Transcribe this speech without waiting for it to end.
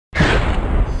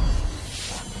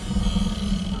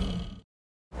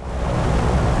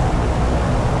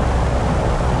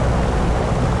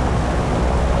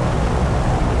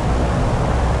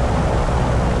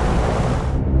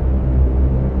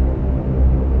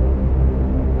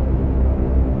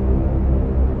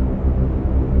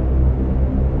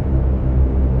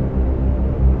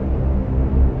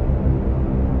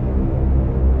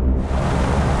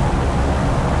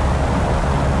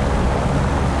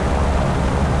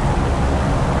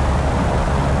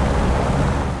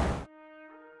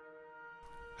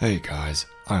Hey guys,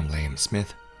 I'm Liam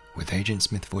Smith with Agent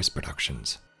Smith Voice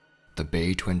Productions. The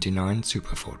B-29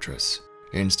 Superfortress,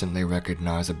 instantly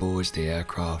recognizable as the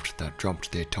aircraft that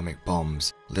dropped the atomic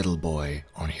bombs Little Boy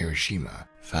on Hiroshima,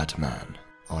 Fat Man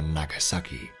on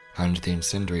Nagasaki, and the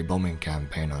incendiary bombing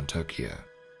campaign on Tokyo.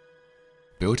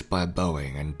 Built by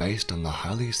Boeing and based on the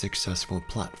highly successful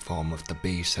platform of the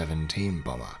B-17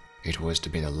 bomber, it was to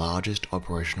be the largest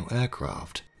operational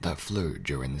aircraft that flew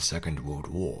during the Second World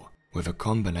War, with a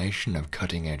combination of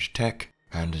cutting-edge tech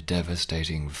and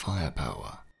devastating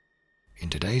firepower. In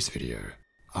today's video,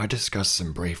 I discuss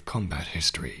some brief combat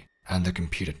history and the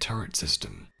computer turret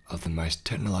system of the most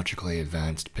technologically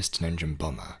advanced piston engine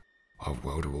bomber of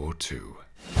World War II.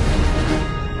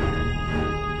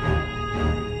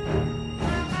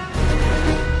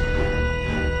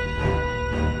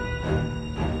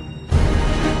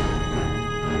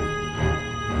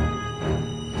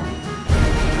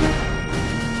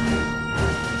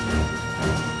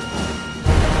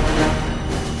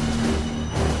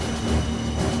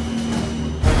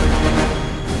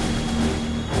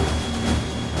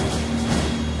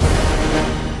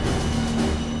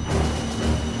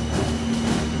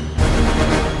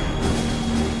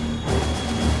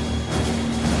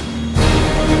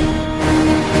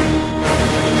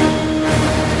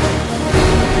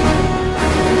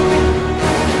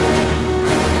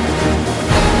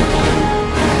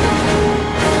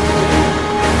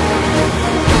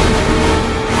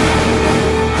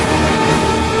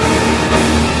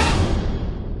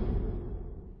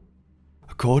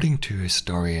 According to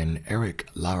historian Eric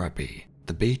Larrabee,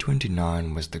 the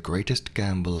B-29 was the greatest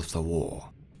gamble of the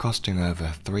war, costing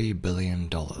over $3 billion.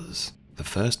 The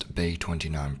first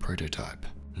B-29 prototype,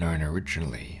 known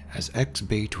originally as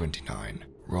XB-29,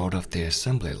 rolled off the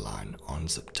assembly line on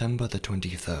September the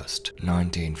 21st,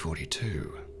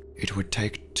 1942. It would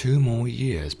take 2 more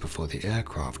years before the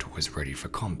aircraft was ready for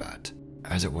combat,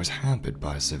 as it was hampered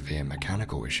by severe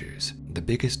mechanical issues, the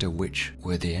biggest of which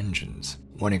were the engines.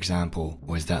 One example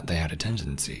was that they had a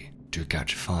tendency to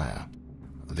catch fire.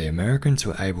 The Americans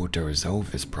were able to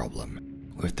resolve this problem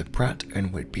with the Pratt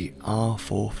 & Whitney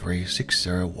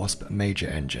R4360 Wasp Major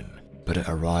engine, but it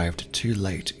arrived too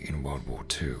late in World War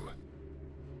II.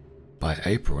 By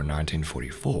April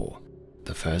 1944,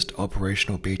 the first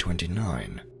operational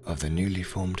B-29 of the newly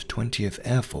formed 20th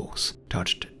Air Force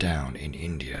touched down in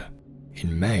India.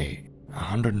 In May,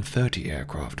 130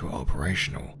 aircraft were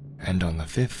operational, and on the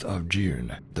 5th of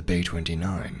June, the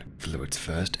B-29 flew its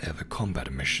first ever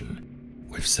combat mission,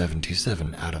 with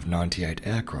 77 out of 98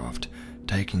 aircraft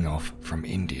taking off from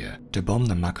India to bomb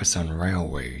the Makassan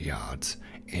railway yards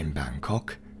in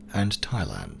Bangkok and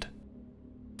Thailand.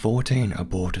 14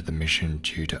 aborted the mission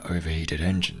due to overheated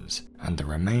engines, and the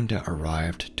remainder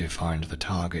arrived to find the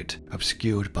target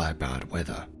obscured by bad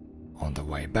weather. On the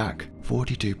way back,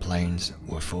 42 planes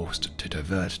were forced to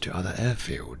divert to other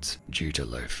airfields due to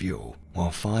low fuel,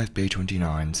 while 5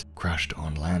 B-29s crashed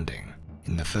on landing.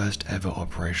 In the first ever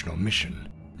operational mission,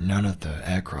 none of the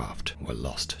aircraft were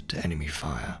lost to enemy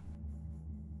fire.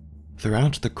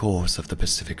 Throughout the course of the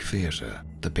Pacific Theater,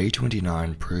 the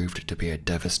B-29 proved to be a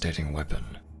devastating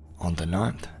weapon. On the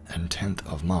 9th and 10th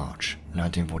of March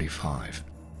 1945,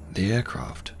 the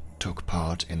aircraft took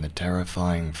part in the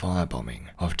terrifying firebombing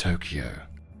of Tokyo.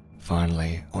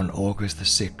 Finally, on August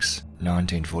 6,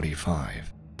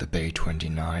 1945, the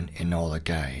B-29 Enola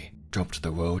Gay dropped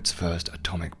the world's first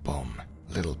atomic bomb,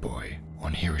 Little Boy,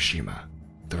 on Hiroshima.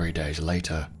 3 days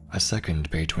later, a second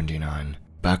B-29,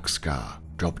 Bockscar,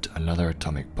 dropped another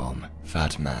atomic bomb,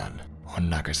 Fat Man, on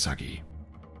Nagasaki.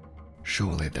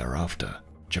 Shortly thereafter,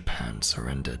 Japan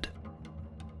surrendered.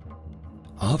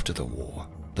 After the war,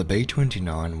 the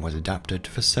B-29 was adapted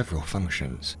for several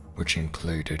functions, which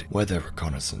included weather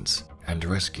reconnaissance and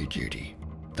rescue duty.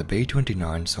 The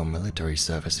B-29 saw military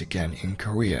service again in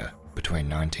Korea between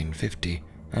 1950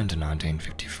 and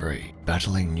 1953,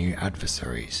 battling new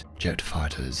adversaries, jet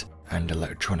fighters, and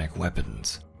electronic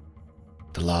weapons.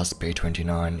 The last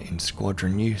B-29 in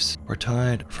squadron use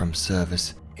retired from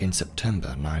service in September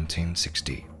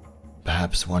 1960.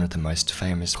 Perhaps one of the most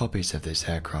famous copies of this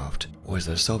aircraft was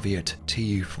the Soviet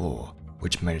Tu4,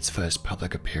 which made its first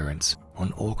public appearance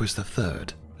on August 3,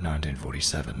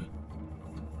 1947.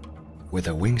 With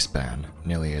a wingspan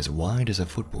nearly as wide as a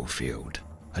football field,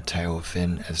 a tail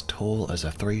fin as tall as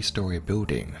a 3-story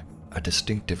building, a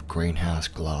distinctive greenhouse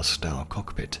glass-style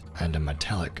cockpit, and a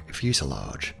metallic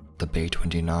fuselage, the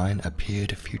B-29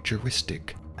 appeared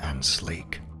futuristic and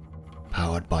sleek.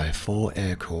 Powered by 4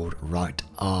 air-cooled Wright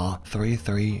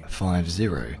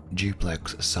R3350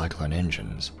 duplex Cyclone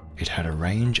engines, it had a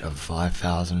range of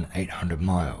 5,800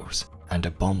 miles and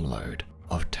a bomb load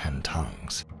of 10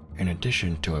 tons. In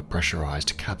addition to a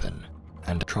pressurized cabin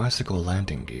and tricycle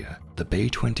landing gear, the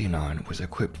B-29 was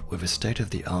equipped with a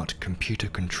state-of-the-art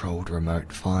computer-controlled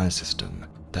remote fire system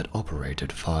that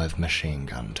operated 5 machine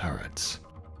gun turrets.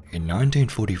 In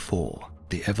 1944,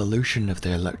 the evolution of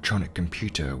the electronic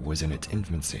computer was in its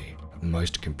infancy.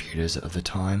 Most computers of the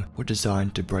time were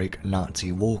designed to break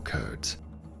Nazi war codes.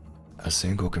 A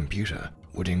single computer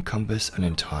would encompass an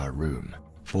entire room.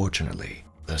 Fortunately,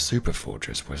 the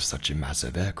Superfortress was such a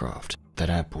massive aircraft that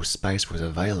ample space was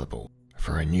available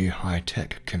for a new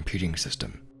high-tech computing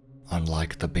system.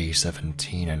 Unlike the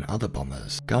B-17 and other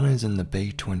bombers, gunners in the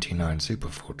B-29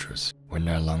 Superfortress were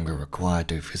no longer required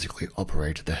to physically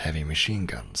operate the heavy machine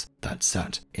guns that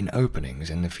sat in openings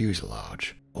in the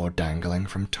fuselage or dangling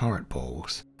from turret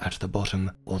balls at the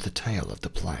bottom or the tail of the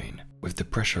plane. With the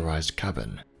pressurized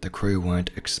cabin, the crew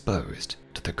weren't exposed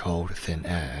to the cold, thin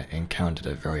air encountered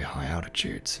at very high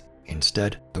altitudes.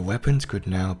 Instead, the weapons could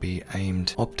now be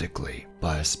aimed optically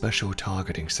by a special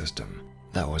targeting system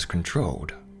that was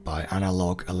controlled by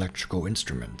analog electrical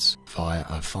instruments via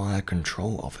a fire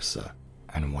control officer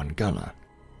and one gunner.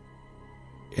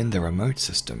 In the remote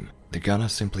system, the gunner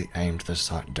simply aimed the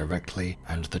sight directly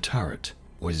and the turret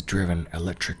was driven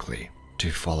electrically to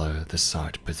follow the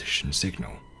sight position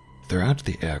signal. Throughout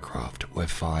the aircraft were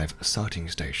 5 sighting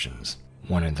stations,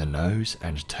 1 in the nose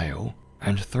and tail,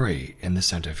 and 3 in the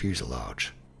center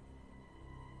fuselage.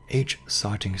 Each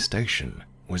sighting station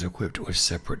was equipped with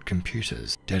separate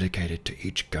computers dedicated to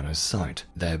each gunner's sight,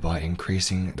 thereby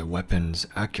increasing the weapon's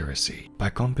accuracy by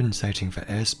compensating for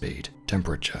airspeed,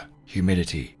 temperature,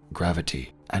 humidity,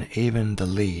 gravity, and even the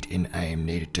lead in aim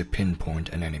needed to pinpoint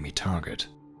an enemy target.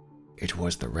 It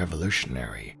was the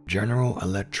revolutionary General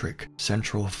Electric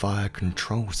Central Fire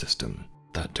Control System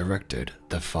that directed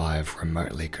the 5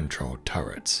 remotely controlled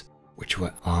turrets, which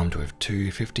were armed with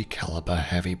 2 50 caliber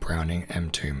heavy Browning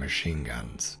M2 machine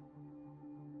guns.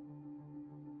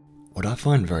 What I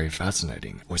find very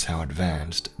fascinating was how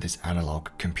advanced this analog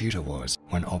computer was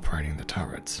when operating the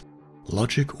turrets.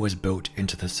 Logic was built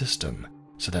into the system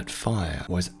so that fire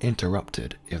was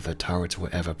interrupted if the turrets were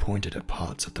ever pointed at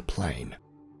parts of the plane.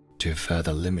 To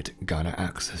further limit gunner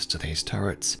access to these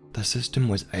turrets, the system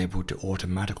was able to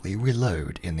automatically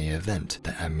reload in the event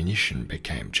that ammunition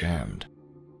became jammed.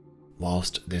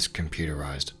 Whilst this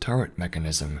computerized turret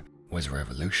mechanism was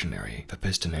revolutionary for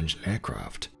piston engine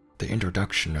aircraft, the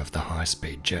introduction of the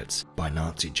high-speed jets by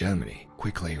Nazi Germany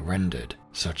quickly rendered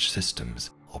such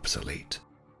systems obsolete.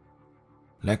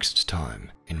 Next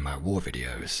time in my war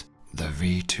videos, the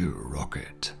V2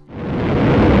 rocket.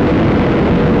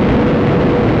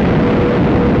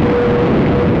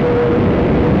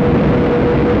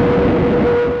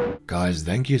 Guys,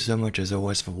 thank you so much as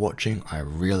always for watching. I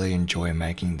really enjoy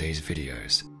making these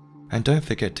videos. And don't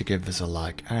forget to give this a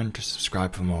like and to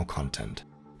subscribe for more content.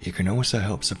 You can also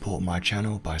help support my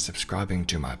channel by subscribing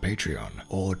to my Patreon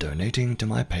or donating to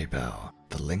my PayPal.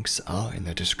 The links are in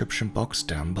the description box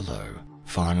down below.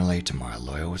 Finally, to my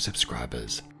loyal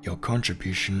subscribers, your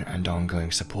contribution and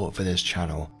ongoing support for this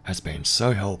channel has been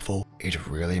so helpful, it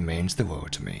really means the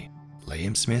world to me.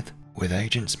 Liam Smith with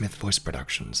Agent Smith Voice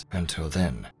Productions. Until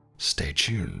then, stay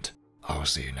tuned. I'll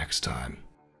see you next time.